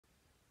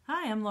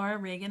Hi, I'm Laura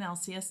Reagan,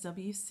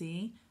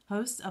 LCSWC,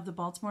 host of the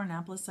Baltimore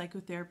Annapolis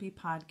Psychotherapy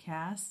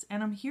Podcast,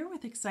 and I'm here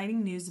with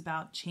exciting news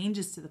about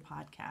changes to the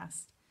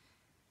podcast.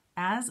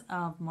 As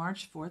of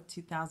March 4th,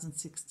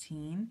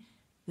 2016,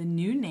 the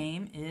new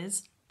name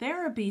is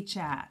Therapy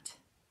Chat.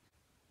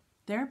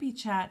 Therapy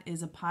Chat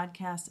is a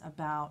podcast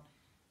about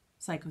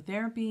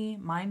psychotherapy,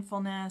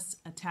 mindfulness,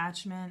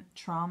 attachment,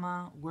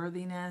 trauma,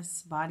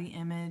 worthiness, body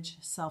image,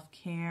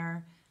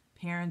 self-care,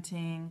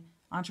 parenting,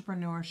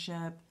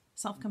 entrepreneurship,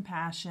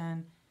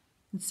 self-compassion,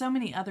 and so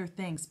many other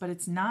things, but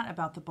it's not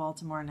about the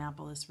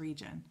Baltimore-Annapolis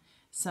region.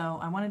 So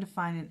I wanted to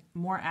find a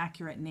more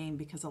accurate name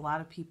because a lot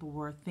of people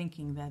were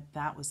thinking that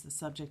that was the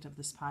subject of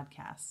this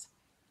podcast.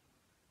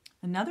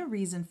 Another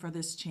reason for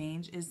this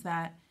change is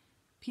that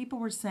people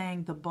were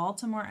saying the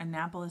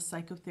Baltimore-Annapolis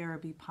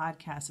Psychotherapy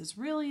Podcast is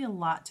really a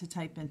lot to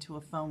type into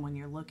a phone when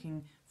you're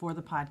looking for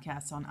the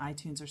podcast on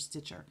iTunes or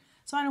Stitcher.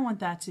 So I don't want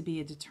that to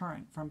be a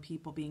deterrent from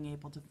people being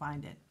able to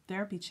find it.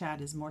 Therapy Chat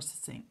is more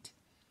succinct.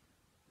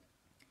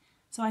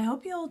 So I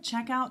hope you'll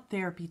check out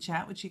Therapy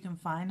Chat, which you can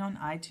find on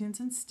iTunes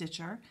and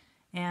Stitcher,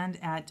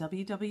 and at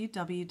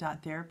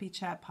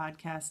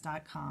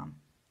www.therapychatpodcast.com.